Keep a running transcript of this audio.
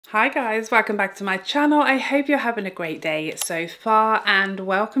Hi guys, welcome back to my channel. I hope you're having a great day so far and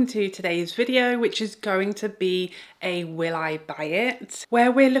welcome to today's video, which is going to be a Will I Buy It,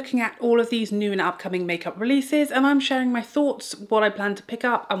 where we're looking at all of these new and upcoming makeup releases and I'm sharing my thoughts, what I plan to pick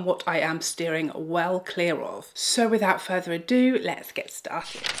up and what I am steering well clear of. So without further ado, let's get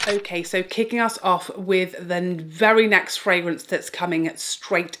started. Okay, so kicking us off with the very next fragrance that's coming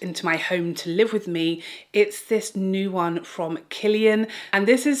straight into my home to live with me. It's this new one from Kilian and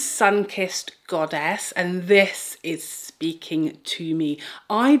this is Sunkissed Goddess, and this is speaking to me.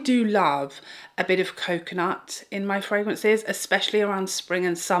 I do love a bit of coconut in my fragrances, especially around spring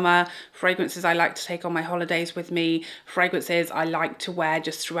and summer. Fragrances I like to take on my holidays with me, fragrances I like to wear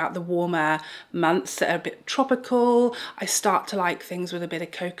just throughout the warmer months that are a bit tropical. I start to like things with a bit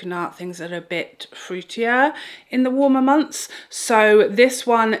of coconut, things that are a bit fruitier in the warmer months. So this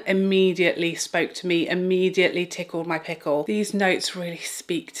one immediately spoke to me, immediately tickled my pickle. These notes really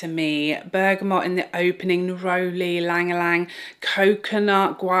speak to me. Bergamot in the opening, neroli, ylang-ylang,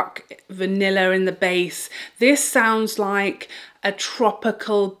 coconut, guac, vanilla in the base. This sounds like a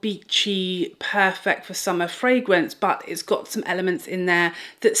tropical, beachy, perfect for summer fragrance, but it's got some elements in there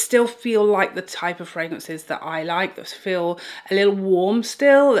that still feel like the type of fragrances that I like, that feel a little warm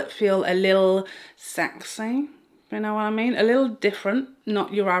still, that feel a little sexy. You know what I mean? A little different,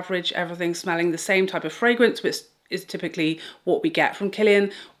 not your average everything smelling the same type of fragrance, which is typically what we get from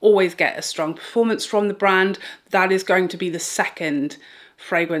Kilian. Always get a strong performance from the brand. That is going to be the second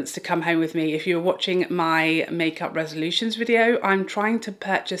fragrance to come home with me. If you're watching my makeup resolutions video, I'm trying to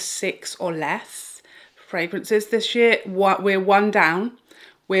purchase 6 or less fragrances this year. We're one down.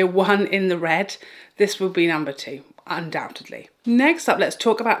 We're one in the red. This will be number 2. Undoubtedly. Next up, let's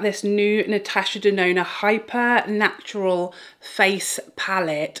talk about this new Natasha Denona Hyper Natural face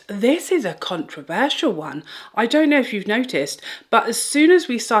palette. This is a controversial one. I don't know if you've noticed, but as soon as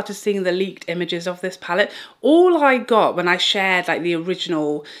we started seeing the leaked images of this palette, all I got when I shared like the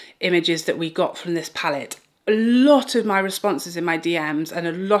original images that we got from this palette, a lot of my responses in my DMs and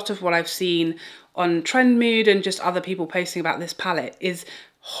a lot of what I've seen on Trend Mood and just other people posting about this palette is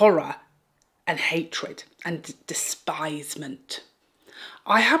horror and hatred and despisement.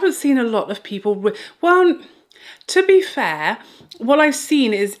 I haven't seen a lot of people, well, to be fair, what I've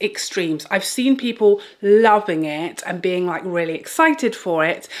seen is extremes. I've seen people loving it and being like really excited for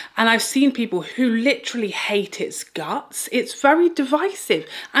it. And I've seen people who literally hate its guts. It's very divisive.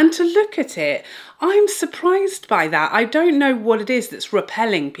 And to look at it, I'm surprised by that. I don't know what it is that's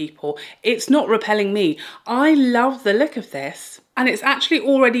repelling people. It's not repelling me. I love the look of this. And it's actually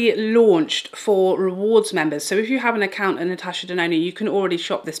already launched for rewards members. So if you have an account at Natasha Denona, you can already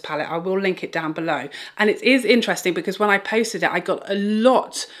shop this palette. I will link it down below. And it is interesting because when I posted it, I got a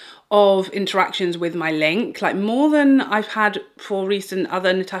lot of interactions with my link, like more than I've had for recent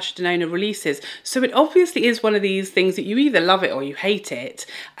other Natasha Denona releases. So it obviously is one of these things that you either love it or you hate it,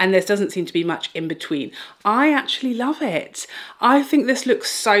 and there doesn't seem to be much in between. I actually love it. I think this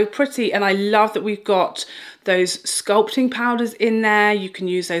looks so pretty, and I love that we've got those sculpting powders in there. You can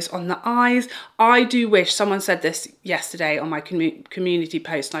use those on the eyes. I do wish, someone said this yesterday on my community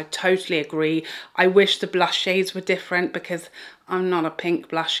post, and I totally agree. I wish the blush shades were different because I'm not a pink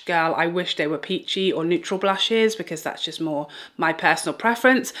blush girl. I wish they were peachy or neutral blushes because that's just more my personal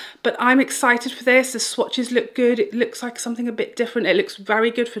preference. But I'm excited for this. The swatches look good. It looks like something a bit different. It looks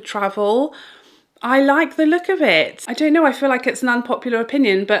very good for travel. I like the look of it. I don't know, I feel like it's an unpopular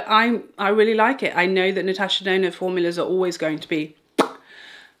opinion, but I really like it. I know that Natasha Denona formulas are always going to be,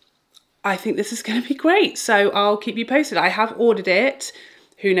 I think this is going to be great. So I'll keep you posted. I have ordered it.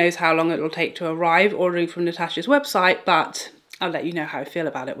 Who knows how long it will take to arrive, ordering from Natasha's website, but I'll let you know how I feel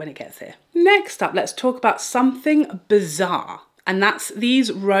about it when it gets here. Next up, let's talk about something bizarre, and that's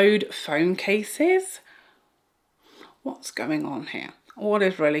these Rhode phone cases. What's going on here? What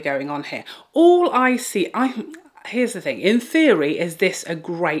is really going on here? All I see, here's the thing, in theory, is this a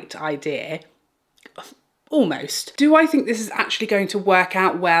great idea? Almost. Do I think this is actually going to work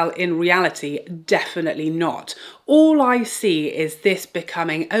out well in reality? Definitely not. All I see is this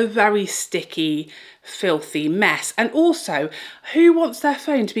becoming a very sticky, filthy mess. And also, who wants their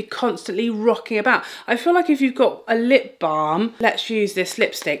phone to be constantly rocking about? I feel like if you've got a lip balm, let's use this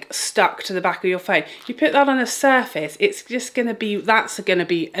lipstick, stuck to the back of your phone, you put that on a surface, it's just gonna be, that's gonna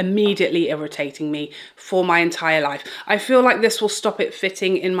be immediately irritating me for my entire life. I feel like this will stop it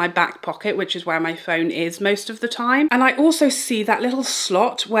fitting in my back pocket, which is where my phone is most of the time. And I also see that little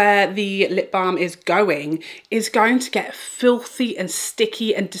slot where the lip balm is going to get filthy and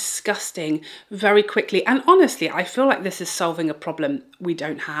sticky and disgusting very quickly. And honestly, I feel like this is solving a problem we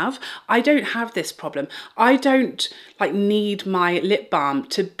don't have. I don't have this problem. I don't like need my lip balm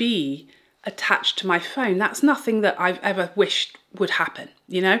to be attached to my phone. That's nothing that I've ever wished would happen,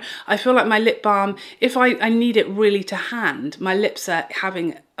 you know? I feel like my lip balm, if I need it really to hand, my lips are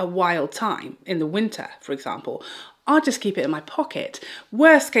having a wild time in the winter, for example, I'll just keep it in my pocket.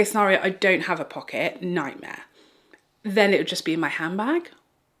 Worst case scenario, I don't have a pocket, nightmare. Then it would just be in my handbag.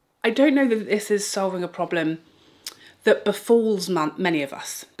 I don't know that this is solving a problem that befalls many of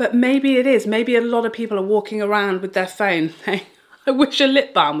us, but maybe it is. Maybe a lot of people are walking around with their phone saying, I wish a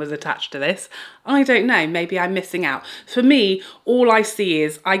lip balm was attached to this. I don't know, maybe I'm missing out. For me, all I see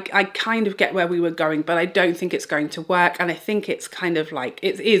is, I kind of get where we were going, but I don't think it's going to work. And I think it's kind of like,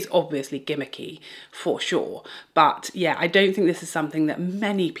 it is obviously gimmicky for sure. But yeah, I don't think this is something that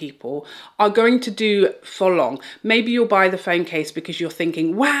many people are going to do for long. Maybe you'll buy the phone case because you're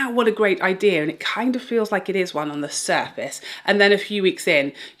thinking, wow, what a great idea. And it kind of feels like it is one on the surface. And then a few weeks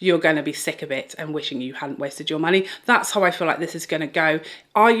in, you're going to be sick of it and wishing you hadn't wasted your money. That's how I feel like this is going to go.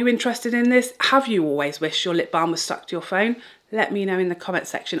 Are you interested in this? Have you always wished your lip balm was stuck to your phone? Let me know in the comment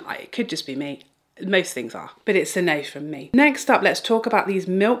section. It could just be me. Most things are, but it's a no from me. Next up, let's talk about these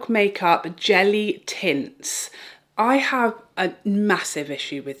Milk Makeup Jelly Tints. I have a massive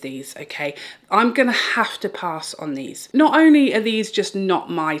issue with these, okay? I'm gonna have to pass on these. Not only are these just not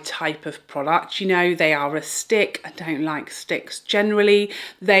my type of product, you know, they are a stick. I don't like sticks generally.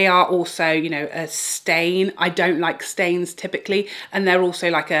 They are also, you know, a stain. I don't like stains typically. And they're also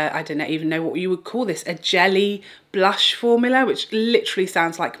like a, I don't even know what you would call this, a jelly blush formula, which literally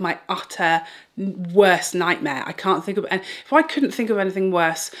sounds like my utter worst nightmare. I can't think of, and if I couldn't think of anything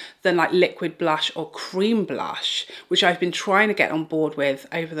worse than like liquid blush or cream blush, which I've been trying to get on board with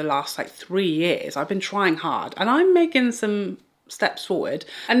over the last like 3 years. I've been trying hard and I'm making some steps forward.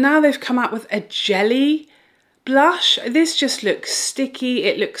 And now they've come out with a jelly blush. This just looks sticky.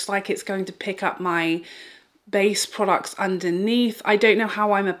 It looks like it's going to pick up my base products underneath. I don't know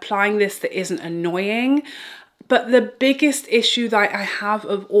how I'm applying this that isn't annoying. But the biggest issue that I have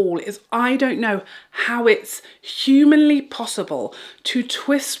of all is I don't know how it's humanly possible to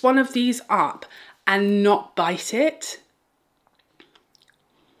twist one of these up and not bite it.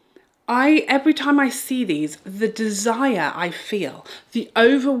 Every time I see these, the desire I feel, the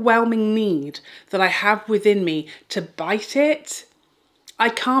overwhelming need that I have within me to bite it, I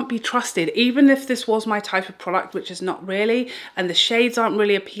can't be trusted. Even if this was my type of product, which is not really, and the shades aren't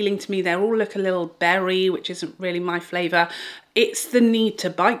really appealing to me, they all look a little berry, which isn't really my flavour. It's the need to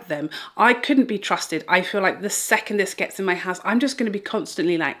bite them. I couldn't be trusted. I feel like the second this gets in my house, I'm just going to be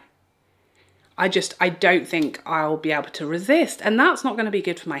constantly like, I don't think I'll be able to resist. And that's not going to be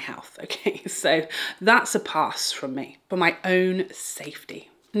good for my health. Okay, so that's a pass from me for my own safety.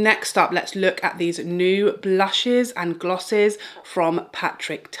 Next up, let's look at these new blushes and glosses from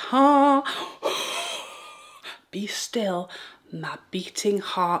Patrick Ta. Be still, my beating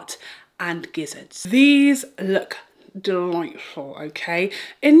heart and gizzards. These look delightful, okay?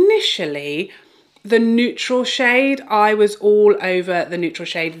 Initially, the neutral shade, I was all over the neutral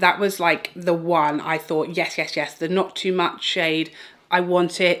shade. That was like the one I thought, yes, yes, yes, the not too much shade. I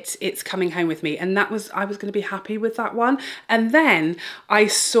want it, it's coming home with me. And I was gonna be happy with that one. And then I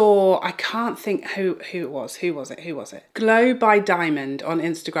saw, I can't think who it was, who was it? Glow by Diamond on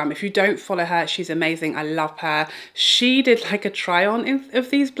Instagram. If you don't follow her, she's amazing, I love her. She did like a try on of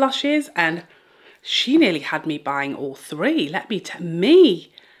these blushes and she nearly had me buying all three. Let me tell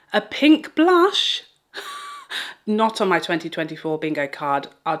me, a pink blush, not on my 2024 bingo card,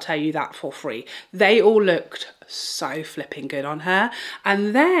 I'll tell you that for free. They all looked so flipping good on her.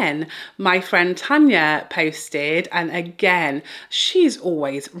 And then my friend Tanya posted, and again, she's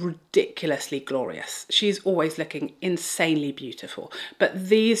always ridiculously glorious. She's always looking insanely beautiful. But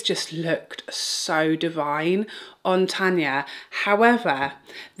these just looked so divine on Tanya. However,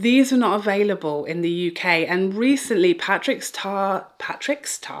 these are not available in the UK. And recently Patrick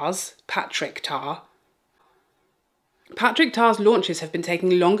Tar's launches have been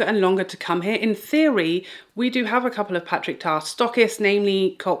taking longer and longer to come here. In theory, we do have a couple of Patrick Tar stockists,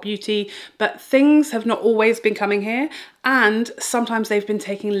 namely Cult Beauty, but things have not always been coming here. And sometimes they've been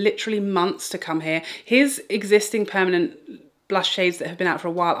taking literally months to come here. His existing permanent blush shades that have been out for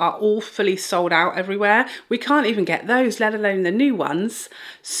a while are all fully sold out everywhere. We can't even get those, let alone the new ones.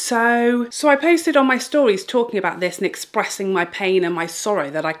 So I posted on my stories talking about this and expressing my pain and my sorrow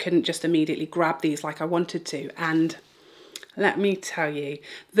that I couldn't just immediately grab these like I wanted to. And let me tell you,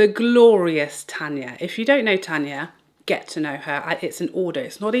 the glorious Tanya. If you don't know Tanya, get to know her. It's an order.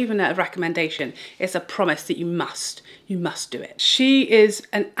 It's not even a recommendation. It's a promise that you must do it. She is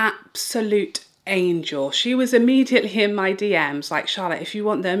an absolute angel. She was immediately in my DMs like, Charlotte, if you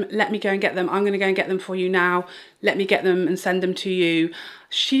want them, let me go and get them. I'm going to go and get them for you now. Let me get them and send them to you.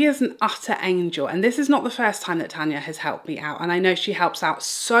 She is an utter angel. And this is not the first time that Tanya has helped me out. And I know she helps out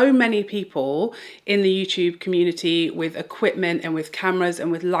so many people in the YouTube community with equipment and with cameras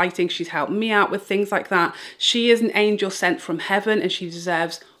and with lighting. She's helped me out with things like that. She is an angel sent from heaven, and she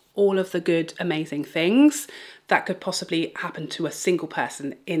deserves all of the good, amazing things that could possibly happen to a single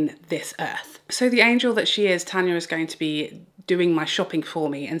person in this earth. So the angel that she is, Tanya is going to be doing my shopping for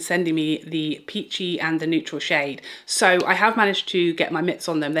me and sending me the peachy and the neutral shade. So I have managed to get my mitts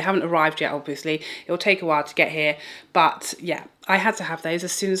on them. They haven't arrived yet, obviously. It'll take a while to get here, but yeah, I had to have those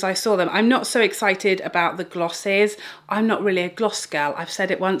as soon as I saw them. I'm not so excited about the glosses. I'm not really a gloss girl. I've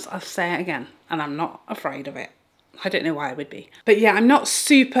said it once, I'll say it again, and I'm not afraid of it. I don't know why I would be. But yeah, I'm not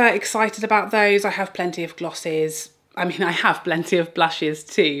super excited about those. I have plenty of glosses. I mean, I have plenty of blushes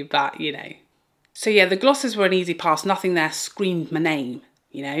too, but you know. So yeah, the glosses were an easy pass. Nothing there screamed my name,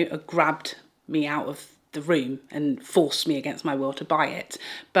 you know, or grabbed me out of the room and forced me against my will to buy it.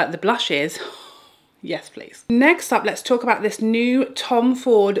 But the blushes, yes please. Next up, let's talk about this new Tom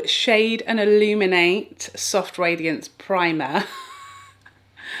Ford Shade and Illuminate Soft Radiance Primer.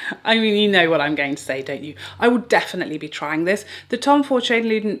 I mean, you know what I'm going to say, don't you? I will definitely be trying this. The Tom Ford Shade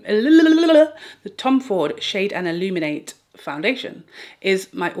and Illuminate foundation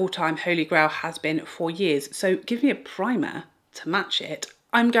is my all-time holy grail, has been for years. So give me a primer to match it.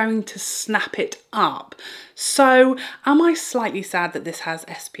 I'm going to snap it up. So am I slightly sad that this has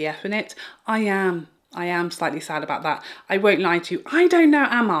SPF in it? I am slightly sad about that. I won't lie to you. I don't know,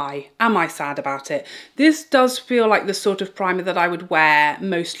 am I? Am I sad about it? This does feel like the sort of primer that I would wear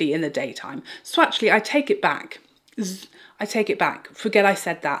mostly in the daytime. So actually, I take it back. I take it back. Forget I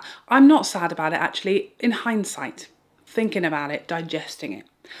said that. I'm not sad about it, actually. In hindsight, thinking about it, digesting it,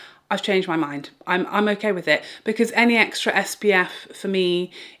 I've changed my mind. I'm okay with it, because any extra SPF for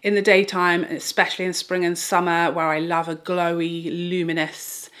me in the daytime, especially in spring and summer, where I love a glowy,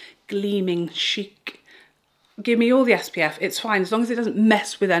 luminous, gleaming, chic, give me all the SPF, it's fine, as long as it doesn't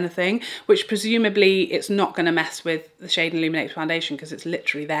mess with anything, which presumably it's not going to mess with the Shade and Illuminate foundation, because it's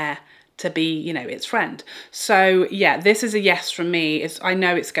literally there to be, you know, its friend. So yeah, this is a yes from me. I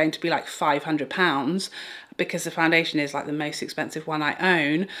know it's going to be like £500 because the foundation is like the most expensive one I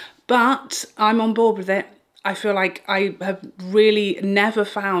own, but I'm on board with it. I feel like I have really never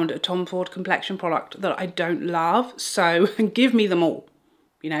found a Tom Ford complexion product that I don't love, so give me them all,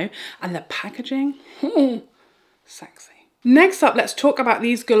 you know. And the packaging, sexy. Next up, let's talk about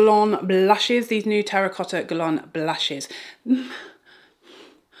these Guerlain blushes, these new Terracotta Guerlain blushes.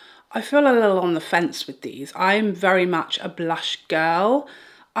 I feel a little on the fence with these. I'm very much a blush girl.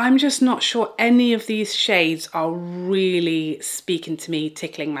 I'm just not sure any of these shades are really speaking to me,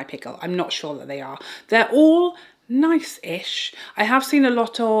 tickling my pickle. I'm not sure that they are. They're all nice-ish. I have seen a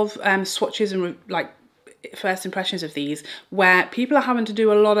lot of swatches and like first impressions of these where people are having to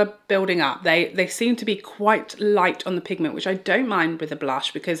do a lot of building up. They seem to be quite light on the pigment, which I don't mind with a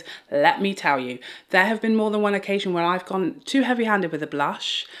blush, because let me tell you, there have been more than one occasion where I've gone too heavy-handed with a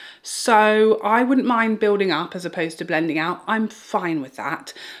blush. So I wouldn't mind building up as opposed to blending out. I'm fine with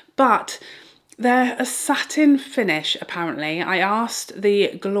that. But they're a satin finish, apparently. I asked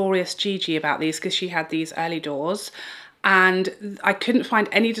the glorious Gigi about these because she had these early doors, and I couldn't find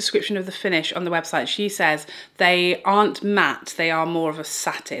any description of the finish on the website. She says they aren't matte, they are more of a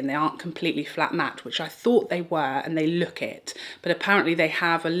satin. They aren't completely flat matte, which I thought they were, and they look it. But apparently they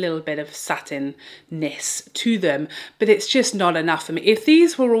have a little bit of satin-ness to them, but it's just not enough for me. If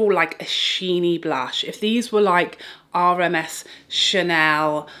these were all like a sheeny blush, if these were like RMS,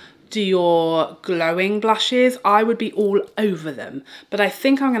 Chanel, Dior glowing blushes, I would be all over them. But I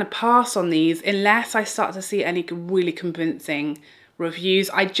think I'm going to pass on these unless I start to see any really convincing reviews.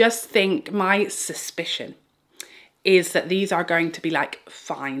 I just think my suspicion is that these are going to be like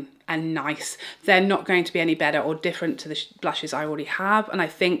fine and nice. They're not going to be any better or different to the blushes I already have, and I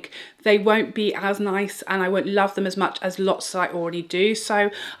think they won't be as nice and I won't love them as much as lots I already do.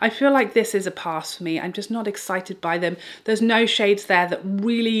 So I feel like this is a pass for me. I'm just not excited by them. There's no shades there that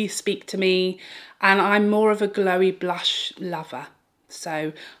really speak to me, and I'm more of a glowy blush lover.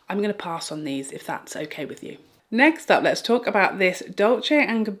 So I'm going to pass on these if that's okay with you. Next up, let's talk about this Dolce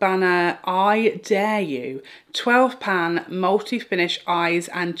Gabbana I Dare You 12 pan multi-finish eyes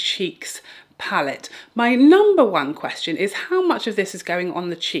and cheeks palette. My number one question is how much of this is going on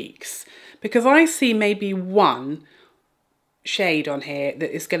the cheeks? Because I see maybe one shade on here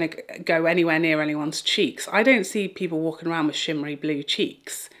that is going to go anywhere near anyone's cheeks. I don't see people walking around with shimmery blue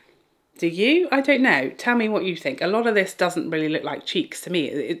cheeks. Do you? I don't know. Tell me what you think. A lot of this doesn't really look like cheeks to me.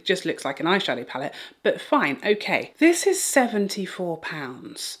 It just looks like an eyeshadow palette, but fine, okay. This is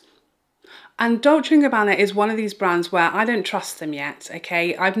 £74. And Dolce & Gabbana is one of these brands where I don't trust them yet,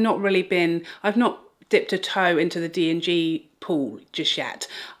 okay? I've not dipped a toe into the D&G pool just yet.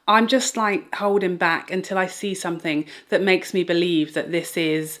 I'm just like holding back until I see something that makes me believe that this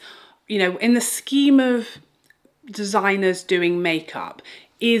is, you know, in the scheme of designers doing makeup,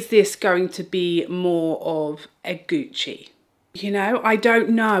 is this going to be more of a Gucci? You know, I don't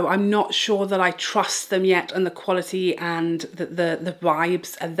know. I'm not sure that I trust them yet, and the quality and the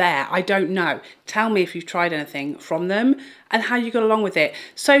vibes are there. I don't know. Tell me if you've tried anything from them and how you got along with it.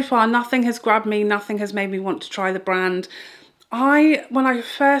 So far, nothing has grabbed me. Nothing has made me want to try the brand. When I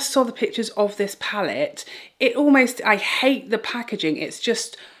first saw the pictures of this palette, I hate the packaging. It's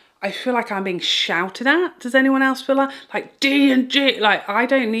just, I feel like I'm being shouted at. Does anyone else feel like D&G? Like, I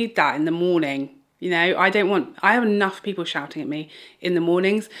don't need that in the morning. You know, I have enough people shouting at me in the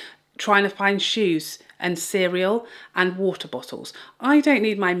mornings, trying to find shoes and cereal and water bottles. I don't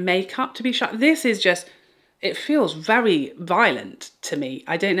need my makeup to be shouted. This is just, it feels very violent to me.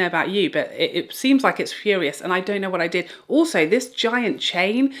 I don't know about you, but it seems like it's furious, and I don't know what I did. Also, this giant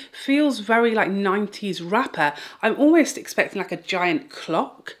chain feels very like 90s rapper. I'm almost expecting like a giant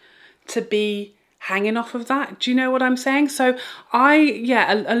clock to be hanging off of that. Do you know what I'm saying? So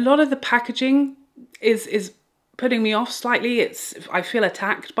a lot of the packaging is putting me off slightly. I feel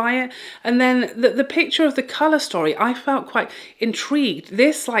attacked by it. And then the picture of the color story, I felt quite intrigued.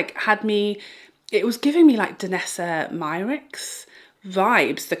 This like it was giving me like Danessa Myricks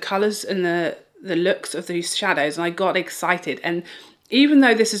vibes, the colors and the looks of these shadows, and I got excited. And even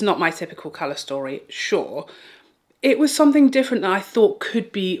though this is not my typical color story, sure, it was something different that I thought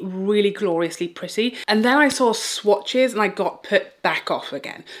could be really gloriously pretty. And then I saw swatches and I got put back off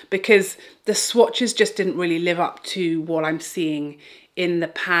again because the swatches just didn't really live up to what I'm seeing in the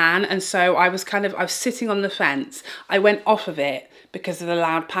pan. And so I was sitting on the fence. I went off of it because of the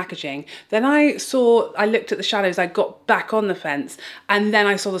loud packaging. Then I looked at the shadows, I got back on the fence, and then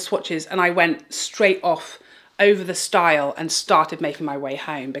I saw the swatches and I went straight off over the style and started making my way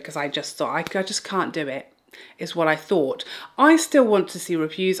home because I just thought, I just can't do it. Is what I thought. I still want to see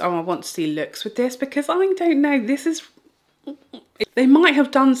reviews. I want to see looks with this because I don't know. They might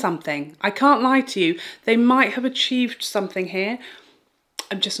have done something. I can't lie to you. They might have achieved something here.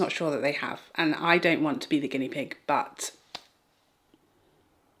 I'm just not sure that they have. And I don't want to be the guinea pig, but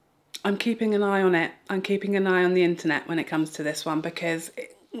I'm keeping an eye on it. I'm keeping an eye on the internet when it comes to this one because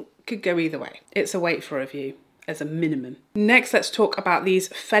it could go either way. It's a wait for review as a minimum. Next, let's talk about these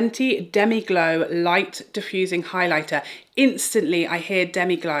Fenty Demi Glow Light Diffusing Highlighter. Instantly, I hear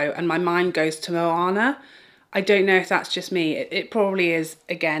Demi Glow and my mind goes to Moana. I don't know if that's just me. It probably is.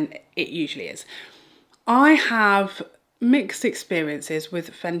 Again, it usually is. I have mixed experiences with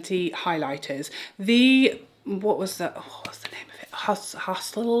Fenty highlighters. What was the name of it?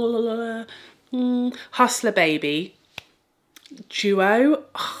 Hustler Baby Duo.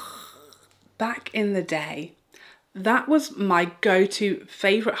 Back in the day, that was my go-to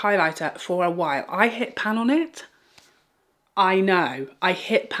favourite highlighter for a while. I hit pan on it. I know, I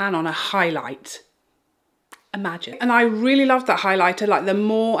hit pan on a highlight. Imagine. And I really loved that highlighter. Like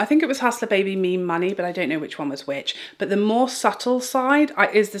I think it was Hustler Baby Mean Money, but I don't know which one was which. But the more subtle side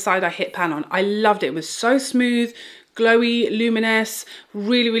is the side I hit pan on. I loved it. It was so smooth, glowy, luminous,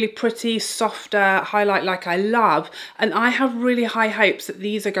 really, really pretty, softer highlight like I love. And I have really high hopes that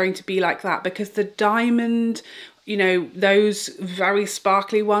these are going to be like that because the diamond, you know, those very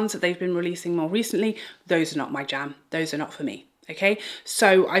sparkly ones that they've been releasing more recently, those are not my jam. Those are not for me. Okay,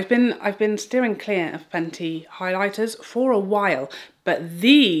 so I've been steering clear of Fenty highlighters for a while, but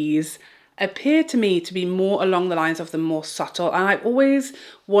these appear to me to be more along the lines of the more subtle, and I've always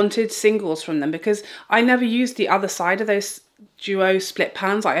wanted singles from them because I never used the other side of those duo split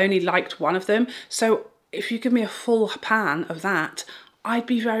pans. I only liked one of them, so if you give me a full pan of that, I'd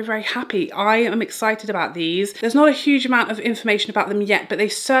be very, very happy. I am excited about these. There's not a huge amount of information about them yet, but they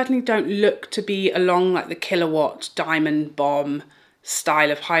certainly don't look to be along like the Kilowatt Diamond Bomb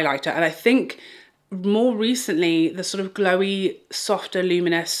style of highlighter. And I think more recently, the sort of glowy, softer,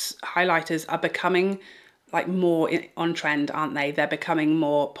 luminous highlighters are becoming like more on trend, aren't they? They're becoming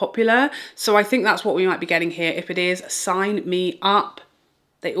more popular. So I think that's what we might be getting here. If it is, sign me up.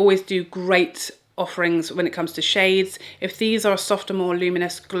 They always do great offerings when it comes to shades. If these are a softer, more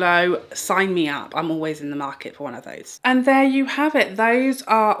luminous glow, sign me up. I'm always in the market for one of those. And there you have it. Those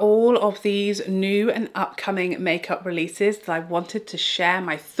are all of these new and upcoming makeup releases that I wanted to share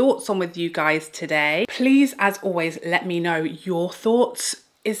my thoughts on with you guys today. Please, as always, let me know your thoughts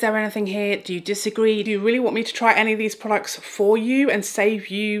Is there anything here? Do you disagree? Do you really want me to try any of these products for you and save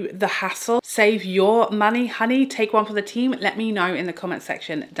you the hassle? Save your money, honey? Take one for the team? Let me know in the comment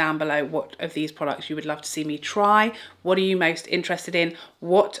section down below what of these products you would love to see me try. What are you most interested in?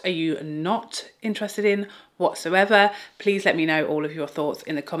 What are you not interested in whatsoever? Please let me know all of your thoughts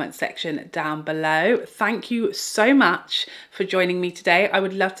in the comment section down below. Thank you so much for joining me today. I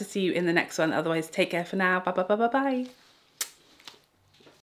would love to see you in the next one. Otherwise, take care for now. Bye, bye, bye, bye, bye.